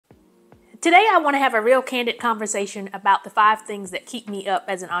Today, I want to have a real candid conversation about the 5 things that keep me up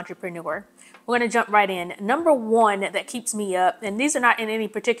as an entrepreneur. We're going to jump right in. Number 1 that keeps me up, and these are not in any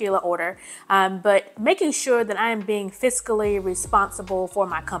particular order, but making sure that I am being fiscally responsible for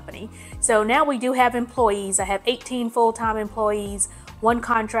my company. So now we do have employees. I have 18 full-time employees, 1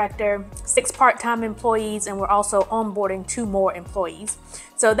 contractor, 6 part-time employees, and we're also onboarding 2 more employees.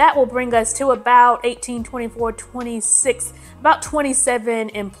 So that will bring us to about 18, 24, 26, about 27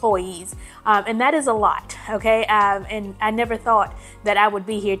 employees. And that is a lot, okay? And I never thought that I would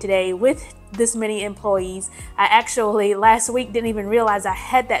be here today with this many employees. I actually last week didn't even realize I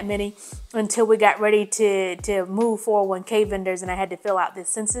had that many until we got ready to move 401k vendors and I had to fill out this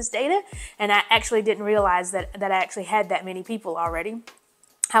census data. And I actually didn't realize that I actually had that many people already.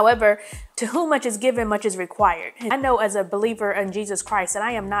 However, to whom much is given, much is required. I know as a believer in Jesus Christ that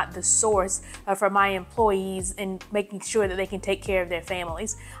I am not the source for my employees and making sure that they can take care of their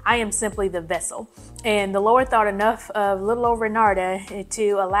families. I am simply the vessel. And the Lord thought enough of little old Renarda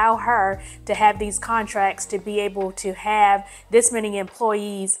to allow her to have these contracts to be able to have this many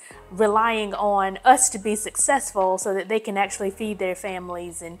employees relying on us to be successful so that they can actually feed their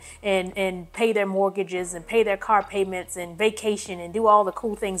families and pay their mortgages and pay their car payments and vacation and do all the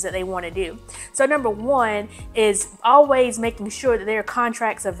cool things that they want to do. So number 1 is always making sure that there are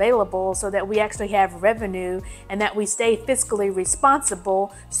contracts available so that we actually have revenue and that we stay fiscally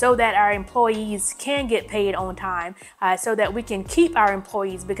responsible so that our employees can get paid on time, so that we can keep our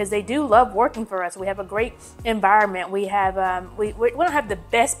employees because they do love working for us. We have a great environment. We have we don't have the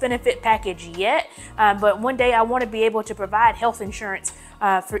best benefit package yet, but one day I want to be able to provide health insurance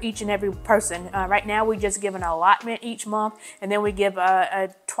for each and every person. Right now we just give an allotment each month, and then we give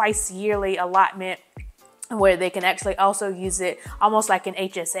a twice yearly allotment where they can actually also use it almost like an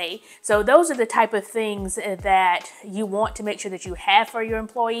HSA. So those are the type of things that you want to make sure that you have for your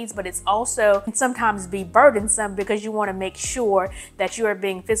employees, but it's also can sometimes be burdensome because you want to make sure that you are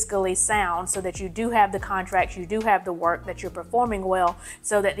being fiscally sound so that you do have the contracts, you do have the work, that you're performing well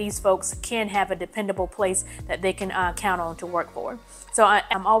so that these folks can have a dependable place that they can count on to work for. So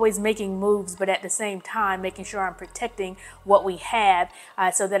I'm always making moves, but at the same time, making sure I'm protecting what we have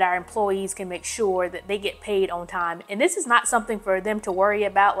so that our employees can make sure that they get paid on time. And this is not something for them to worry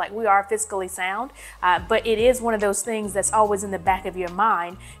about, like we are fiscally sound, but it is one of those things that's always in the back of your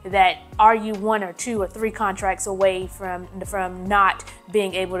mind that are you 1 or 2 or 3 contracts away from not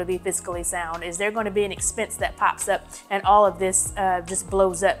being able to be fiscally sound? Is there going to be an expense that pops up and all of this just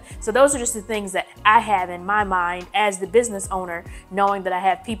blows up? So those are just the things that I have in my mind as the business owner, knowing that I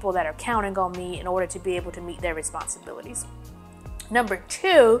have people that are counting on me in order to be able to meet their responsibilities. Number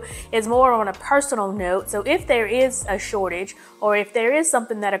 2 is more on a personal note. So if there is a shortage or if there is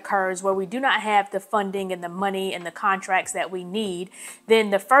something that occurs where we do not have the funding and the money and the contracts that we need, then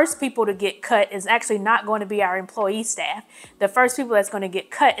the first people to get cut is actually not going to be our employee staff. The first people that's going to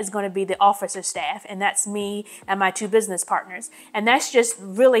get cut is going to be the officer staff, and that's me and my 2 business partners. And that's just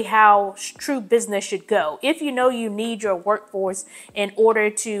really how true business should go. If you know you need your workforce in order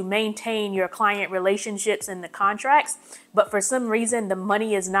to maintain your client relationships and the contracts, but for some reason the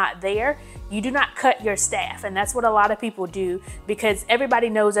money is not there, you do not cut your staff. And that's what a lot of people do, because everybody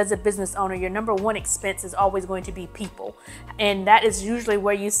knows as a business owner, your number 1 expense is always going to be people. And that is usually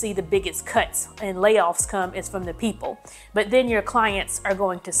where you see the biggest cuts and layoffs come, is from the people. But then your clients are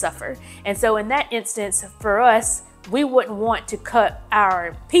going to suffer. And so in that instance, for us, we wouldn't want to cut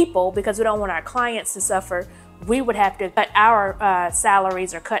our people because we don't want our clients to suffer. We would have to cut our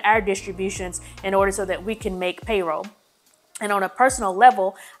salaries or cut our distributions in order so that we can make payroll. And on a personal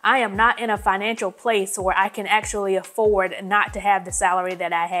level, I am not in a financial place where I can actually afford not to have the salary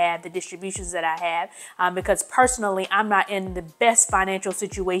that I have, the distributions that I have, because personally, I'm not in the best financial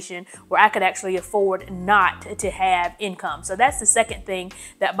situation where I could actually afford not to have income. So that's the second thing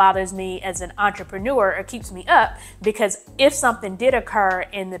that bothers me as an entrepreneur or keeps me up, because if something did occur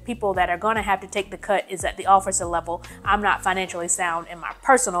and the people that are going to have to take the cut is at the officer level, I'm not financially sound in my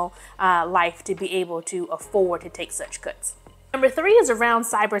personal life to be able to afford to take such cuts. Number 3 is around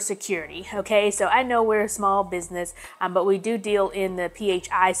cybersecurity. Okay, so I know we're a small business, but we do deal in the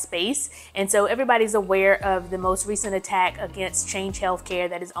PHI space. And so everybody's aware of the most recent attack against Change Healthcare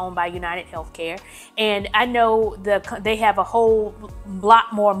that is owned by United Healthcare. And I know they have a whole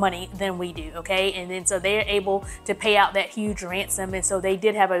lot more money than we do. Okay, and then so they're able to pay out that huge ransom. And so they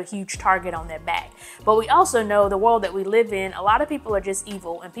did have a huge target on their back. But we also know the world that we live in, a lot of people are just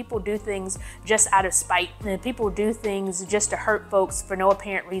evil, and people do things just out of spite, and people do things just to hurt folks for no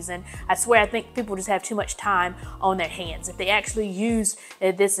apparent reason. I swear, I think people just have too much time on their hands. If they actually use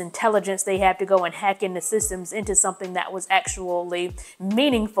this intelligence they have to go and hack into systems into something that was actually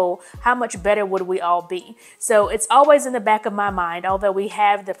meaningful, how much better would we all be? So it's always in the back of my mind, although we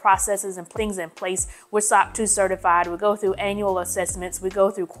have the processes and things in place. We're SOC 2 certified. We go through annual assessments. We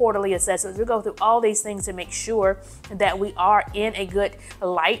go through quarterly assessments. We go through all these things to make sure that we are in a good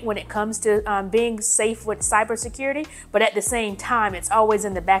light when it comes to being safe with cybersecurity. But at the same time, it's always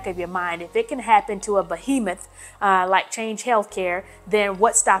in the back of your mind. If it can happen to a behemoth like Change Healthcare, then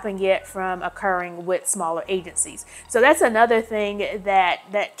what's stopping it from occurring with smaller agencies? So that's another thing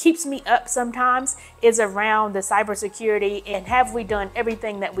that keeps me up sometimes, is around the cybersecurity, and have we done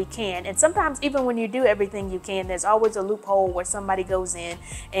everything that we can? And sometimes even when you do everything you can, there's always a loophole where somebody goes in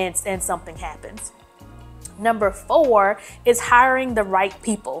and something happens. Number 4 is hiring the right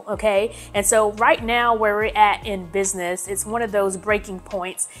people, okay? And so right now where we're at in business, it's one of those breaking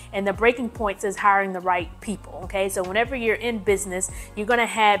points, and the breaking points is hiring the right people, okay? So whenever you're in business, you're gonna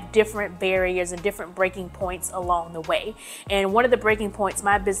have different barriers and different breaking points along the way. And one of the breaking points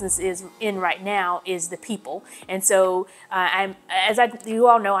my business is in right now is the people. And so you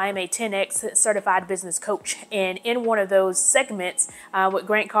all know, I am a 10X certified business coach. And in one of those segments with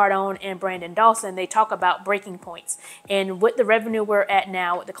Grant Cardone and Brandon Dawson, they talk about breaking points. And with the revenue we're at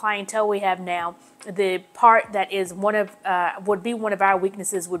now, with the clientele we have now, the part that is would be one of our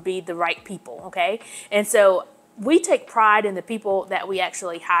weaknesses would be the right people, okay? And so we take pride in the people that we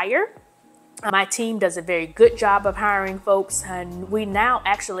actually hire. My team does a very good job of hiring folks, and we now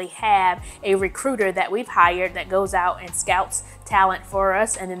actually have a recruiter that we've hired that goes out and scouts talent for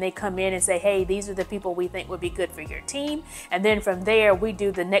us, and then they come in and say, hey, these are the people we think would be good for your team. And then from there, we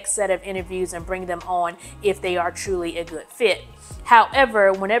do the next set of interviews and bring them on if they are truly a good fit.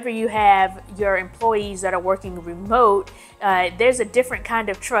 However, whenever you have your employees that are working remote, there's a different kind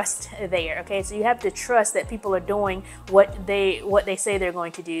of trust there, okay? So you have to trust that people are doing what they say they're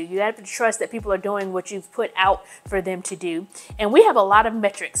going to do. You have to trust that people are doing what you've put out for them to do. And we have a lot of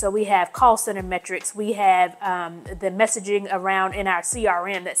metrics. So we have call center metrics. We have the messaging around in our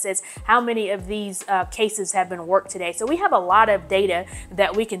CRM that says how many of these cases have been worked today. So we have a lot of data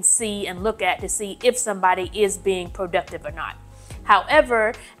that we can see and look at to see if somebody is being productive or not.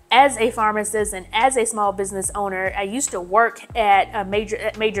 However, as a pharmacist and as a small business owner, I used to work at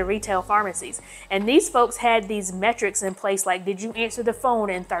major retail pharmacies. And these folks had these metrics in place, like, did you answer the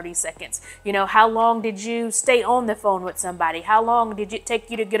phone in 30 seconds? You know, how long did you stay on the phone with somebody? How long did it take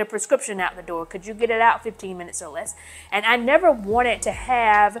you to get a prescription out the door? Could you get it out 15 minutes or less? And I never wanted to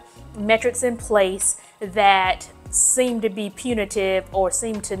have metrics in place that seem to be punitive or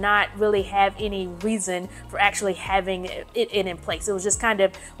seem to not really have any reason for actually having it in place. It was just kind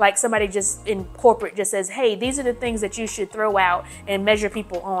of like somebody just in corporate just says, hey, these are the things that you should throw out and measure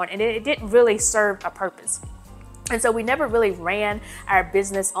people on. And it didn't really serve a purpose. And so we never really ran our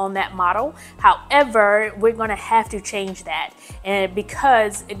business on that model. However, we're going to have to change that. And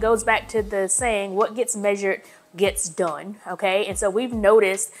because it goes back to the saying, what gets measured gets done, okay? And so we've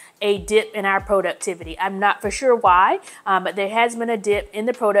noticed a dip in our productivity. I'm not for sure why, but there has been a dip in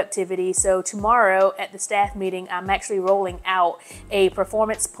the productivity. So tomorrow at the staff meeting, I'm actually rolling out a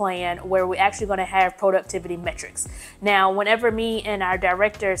performance plan where we're actually going to have productivity metrics. Now, whenever me and our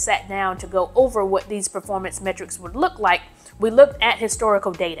director sat down to go over what these performance metrics would look like, we looked at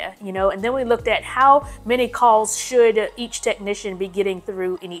historical data, you know, and then we looked at how many calls should each technician be getting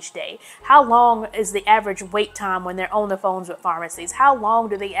through in each day. How long is the average wait time when they're on the phones with pharmacies? How long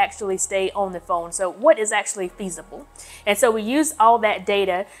do they actually stay on the phone? So what is actually feasible? And so we used all that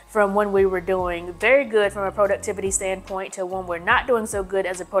data from when we were doing very good from a productivity standpoint to when we're not doing so good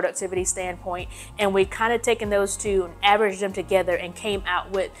as a productivity standpoint. And we kind of taken those two and averaged them together and came out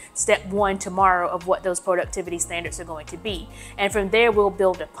with step 1 tomorrow of what those productivity standards are going to be. And from there, we'll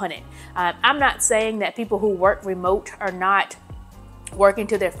build upon it. I'm not saying that people who work remote are not working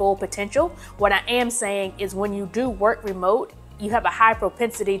to their full potential. What I am saying is when you do work remote, you have a high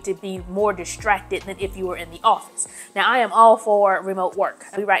propensity to be more distracted than if you were in the office. Now, I am all for remote work.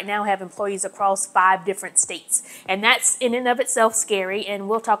 We right now have employees across 5 different states, and that's in and of itself scary, and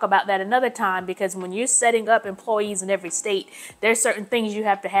we'll talk about that another time, because when you're setting up employees in every state, there's certain things you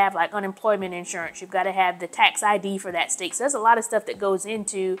have to have, like unemployment insurance. You've got to have the tax ID for that state. So there's a lot of stuff that goes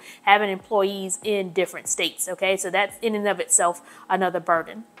into having employees in different states, okay? So that's in and of itself another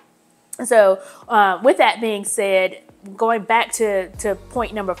burden. So with that being said, going back to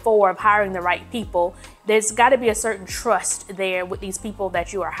point number 4 of hiring the right people, there's got to be a certain trust there with these people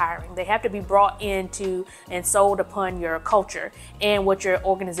that you are hiring. They have to be brought into and sold upon your culture and what your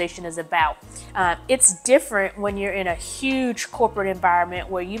organization is about. It's different when you're in a huge corporate environment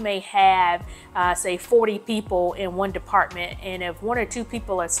where you may have, say, 40 people in one department, and if 1 or 2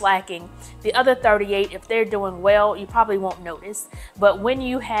 people are slacking, the other 38, if they're doing well, you probably won't notice. But when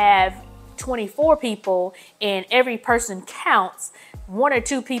you have 24 people and every person counts, 1 or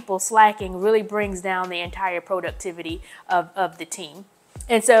 2 people slacking really brings down the entire productivity of the team.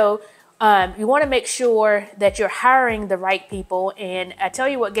 And so you want to make sure that you're hiring the right people. And I tell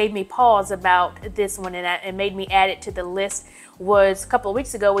you what gave me pause about this one and made me add it to the list was a couple of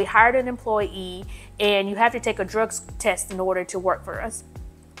weeks ago, we hired an employee, and you have to take a drug test in order to work for us.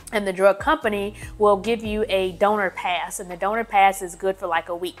 And the drug company will give you a donor pass, and the donor pass is good for like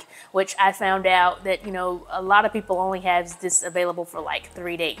a week, which I found out that, you know, a lot of people only have this available for like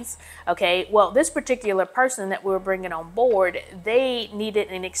 3 days. Okay, well, this particular person that we were bringing on board, they needed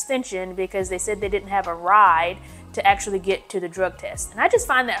an extension because they said they didn't have a ride to actually get to the drug test. And I just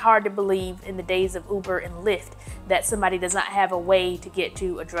find that hard to believe in the days of Uber and Lyft that somebody does not have a way to get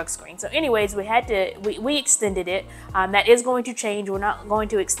to a drug screen. So anyways, we extended it. That is going to change. We're not going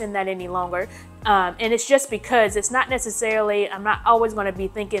to extend that any longer. And it's just because it's not necessarily, I'm not always going to be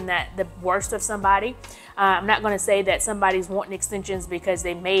thinking that the worst of somebody. I'm not going to say that somebody's wanting extensions because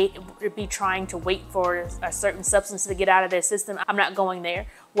they may be trying to wait for a certain substance to get out of their system. I'm not going there.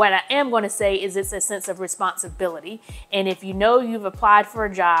 What I am going to say is it's a sense of responsibility. And if you know you've applied for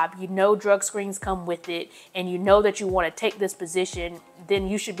a job, you know drug screens come with it, and you know that you want to take this position, then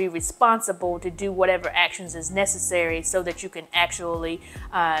you should be responsible to do whatever actions is necessary so that you can actually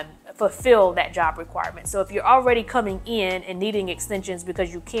fulfill that job requirement. So if you're already coming in and needing extensions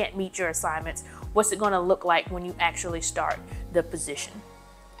because you can't meet your assignments, what's it going to look like when you actually start the position?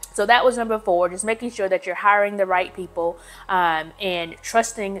 So that was number 4, just making sure that you're hiring the right people and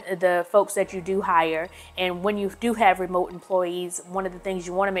trusting the folks that you do hire. And when you do have remote employees, one of the things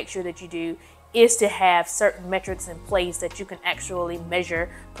you want to make sure that you do is to have certain metrics in place that you can actually measure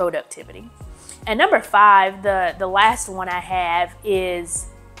productivity. And number 5, the last one I have is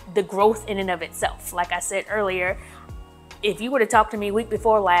the growth in and of itself. Like I said earlier, if you would have talked to me week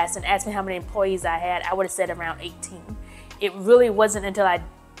before last and asked me how many employees I had, I would have said around 18. It really wasn't until I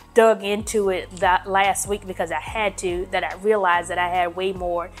dug into it that last week, because I had to, that I realized that I had way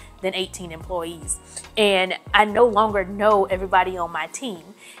more than 18 employees. And I no longer know everybody on my team.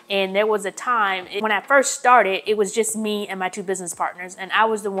 And there was a time when I first started, it was just me and my 2 business partners. And I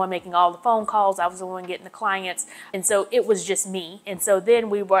was the one making all the phone calls. I was the one getting the clients. And so it was just me. And so then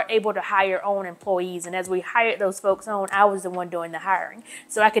we were able to hire own employees. And as we hired those folks on, I was the one doing the hiring.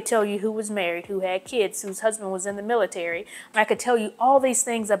 So I could tell you who was married, who had kids, whose husband was in the military. I could tell you all these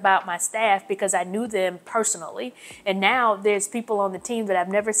things about my staff because I knew them personally. And now there's people on the team that I've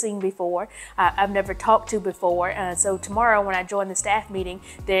never seen before, I've never talked to before. So tomorrow when I join the staff meeting,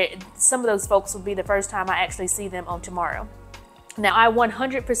 some of those folks will be the first time I actually see them on tomorrow. Now, I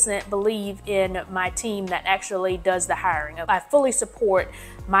 100% believe in my team that actually does the hiring. I fully support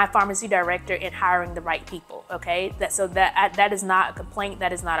my pharmacy director in hiring the right people, okay? That is not a complaint,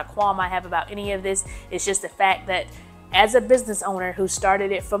 that is not a qualm I have about any of this. It's just the fact that as a business owner who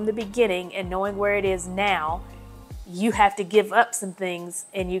started it from the beginning and knowing where it is now, you have to give up some things,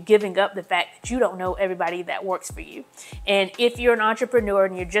 and you're giving up the fact that you don't know everybody that works for you. And if you're an entrepreneur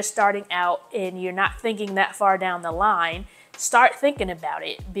and you're just starting out and you're not thinking that far down the line, start thinking about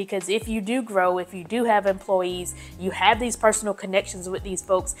it, because if you do grow, if you do have employees, you have these personal connections with these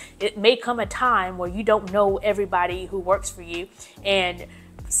folks, it may come a time where you don't know everybody who works for you. And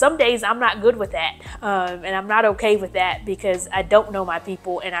some days I'm not good with that, and I'm not okay with that because I don't know my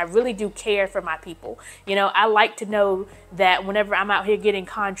people, and I really do care for my people. You know, I like to know that whenever I'm out here getting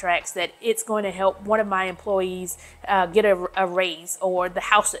contracts, that it's going to help one of my employees get a raise, or the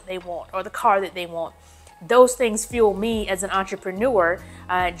house that they want, or the car that they want. Those things fuel me as an entrepreneur,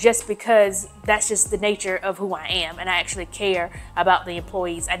 just because that's just the nature of who I am, and I actually care about the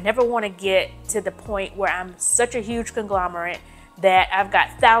employees. I never want to get to the point where I'm such a huge conglomerate that I've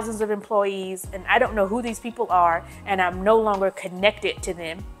got thousands of employees and I don't know who these people are, and I'm no longer connected to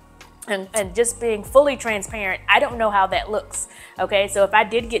them. And just being fully transparent, I don't know how that looks. Okay, so if I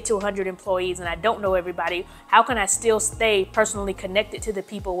did get to 100 employees and I don't know everybody, how can I still stay personally connected to the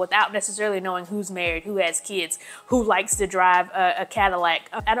people without necessarily knowing who's married, who has kids, who likes to drive a Cadillac?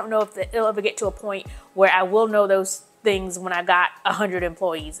 I don't know if it'll ever get to a point where I will know those things when I got 100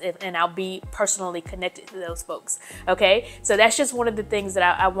 employees, and I'll be personally connected to those folks. Okay, so that's just one of the things that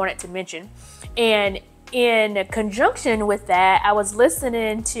I wanted to mention. And in conjunction with that, I was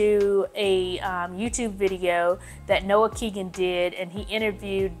listening to a YouTube video that Noah Keegan did, and he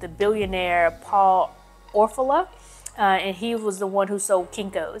interviewed the billionaire Paul Orfalea. And he was the one who sold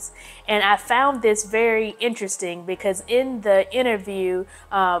Kinko's. And I found this very interesting because in the interview,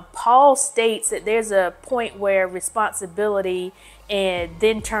 Paul states that there's a point where responsibility and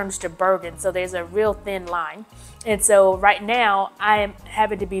then turns to burden. So there's a real thin line. And so right now I am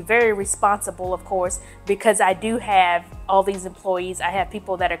having to be very responsible, of course, because I do have all these employees. I have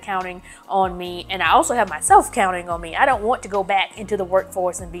people that are counting on me, and I also have myself counting on me. I don't want to go back into the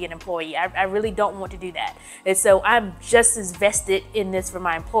workforce and be an employee. I really don't want to do that. And so I'm just as vested in this for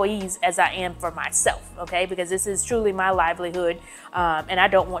my employees as I am for myself, okay? Because this is truly my livelihood, and I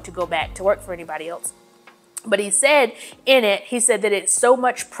don't want to go back to work for anybody else. But he said in it, he said that it's so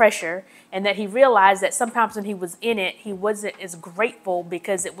much pressure, and that he realized that sometimes when he was in it, he wasn't as grateful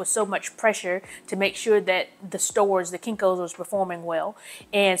because it was so much pressure to make sure that the stores, the Kinko's, was performing well.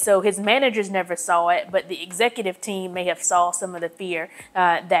 And so his managers never saw it, but the executive team may have saw some of the fear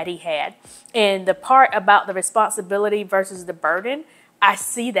that he had. And the part about the responsibility versus the burden, I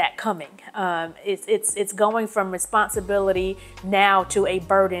see that coming. It's going from responsibility now to a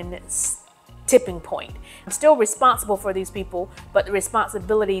burden tipping point. I'm still responsible for these people, but the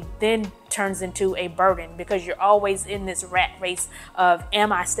responsibility then turns into a burden because you're always in this rat race of,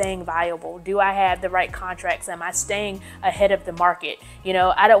 am I staying viable? Do I have the right contracts? Am I staying ahead of the market? You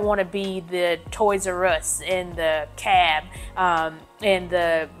know, I don't want to be the Toys R Us and the Cab and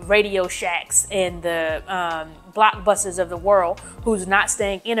the Radio Shacks and the Blockbusters of the world who's not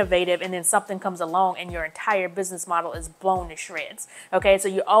staying innovative, and then something comes along and your entire business model is blown to shreds. Okay, so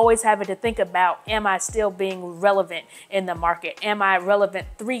you're always having to think about, am I still being relevant in the market? Am I relevant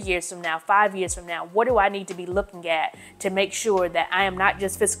 3 years from now, 5 years from now? What do I need to be looking at to make sure that I am not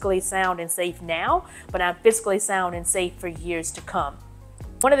just fiscally sound and safe now, but I'm fiscally sound and safe for years to come?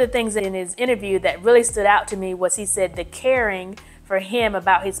 One of the things in his interview that really stood out to me was he said the caring for him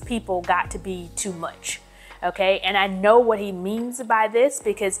about his people got to be too much. Okay, and I know what he means by this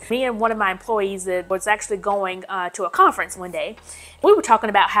because me and one of my employees was actually going to a conference one day. We were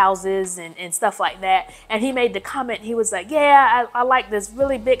talking about houses and stuff like that, and he made the comment, he was like, yeah, I like this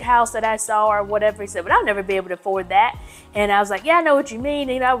really big house that I saw or whatever. He said, but I'll never be able to afford that. And I was like, yeah, I know what you mean.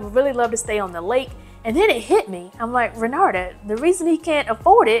 You know, I would really love to stay on the lake. And then it hit me. I'm like, Renata, the reason he can't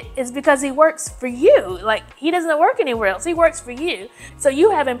afford it is because he works for you. Like, he doesn't work anywhere else. He works for you. So you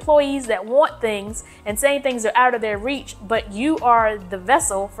have employees that want things and saying things are out of their reach, but you are the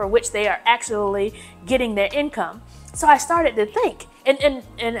vessel for which they are actually getting their income. So I started to think, and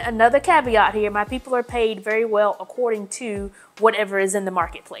another caveat here, my people are paid very well according to whatever is in the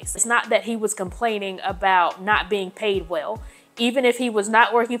marketplace. It's not that he was complaining about not being paid well. Even if he was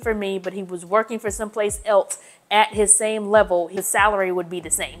not working for me, but he was working for someplace else at his same level, his salary would be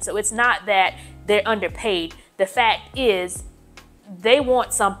the same. So it's not that they're underpaid. The fact is they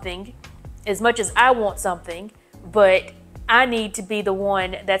want something as much as I want something, but I need to be the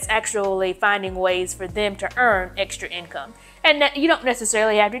one that's actually finding ways for them to earn extra income. And you don't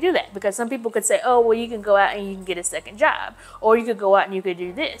necessarily have to do that because some people could say, oh, well, you can go out and you can get a second job, or you could go out and you could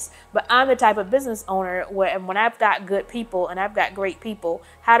do this. But I'm the type of business owner where when I've got good people and I've got great people,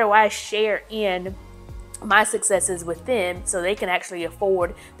 how do I share in my successes with them so they can actually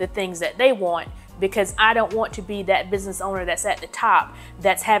afford the things that they want? Because I don't want to be that business owner that's at the top,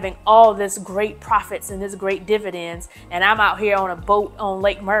 that's having all this great profits and this great dividends, and I'm out here on a boat on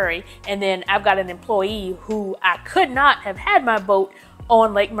Lake Murray, and then I've got an employee who I could not have had my boat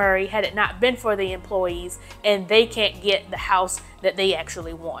on Lake Murray had it not been for the employees, and they can't get the house that they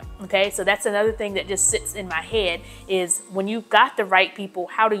actually want. Okay, so that's another thing that just sits in my head is when you've got the right people,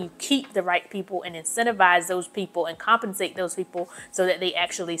 how do you keep the right people and incentivize those people and compensate those people so that they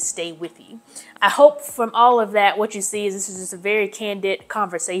actually stay with you? I hope from all of that, what you see is this is just a very candid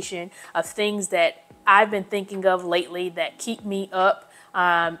conversation of things that I've been thinking of lately that keep me up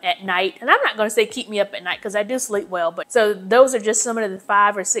at night. And I'm not going to say keep me up at night because I do sleep well, but so those are just some of the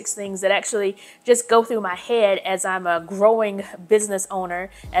 5 or 6 things that actually just go through my head as I'm a growing business owner,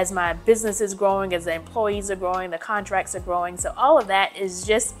 as my business is growing, as the employees are growing, the contracts are growing. So all of that is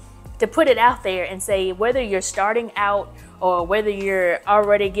just to put it out there and say, whether you're starting out or whether you're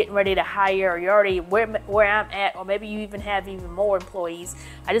already getting ready to hire, or you're already where I'm at, or maybe you even have even more employees,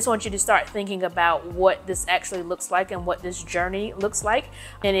 I just want you to start thinking about what this actually looks like and what this journey looks like.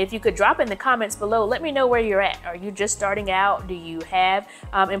 And if you could drop in the comments below, let me know where you're at. Are you just starting out? Do you have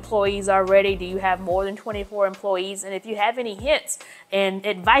employees already? Do you have more than 24 employees? And if you have any hints and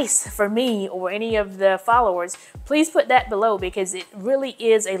advice for me or any of the followers, please put that below, because it really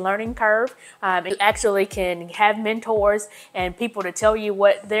is a learning curve. You actually can have mentors and people to tell you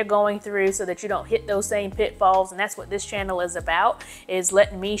what they're going through so that you don't hit those same pitfalls. And that's what this channel is about, is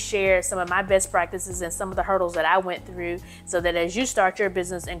letting me share some of my best practices and some of the hurdles that I went through, so that as you start your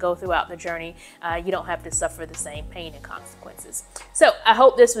business and go throughout the journey, you don't have to suffer the same pain and consequences. So I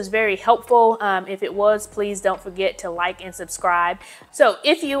hope this was very helpful. If it was, please don't forget to like and subscribe. So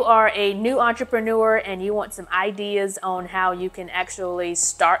if you are a new entrepreneur and you want some ideas on how you can actually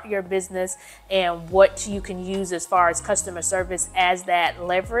start your business and what you can use as far as customer service as that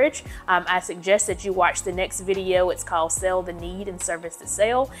leverage, I suggest that you watch the next video. It's called Sell the Need and Service the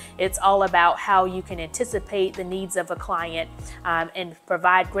Sale. It's all about how you can anticipate the needs of a client and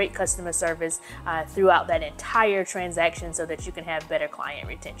provide great customer service throughout that entire transaction so that you can have better client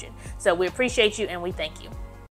retention. So we appreciate you and we thank you.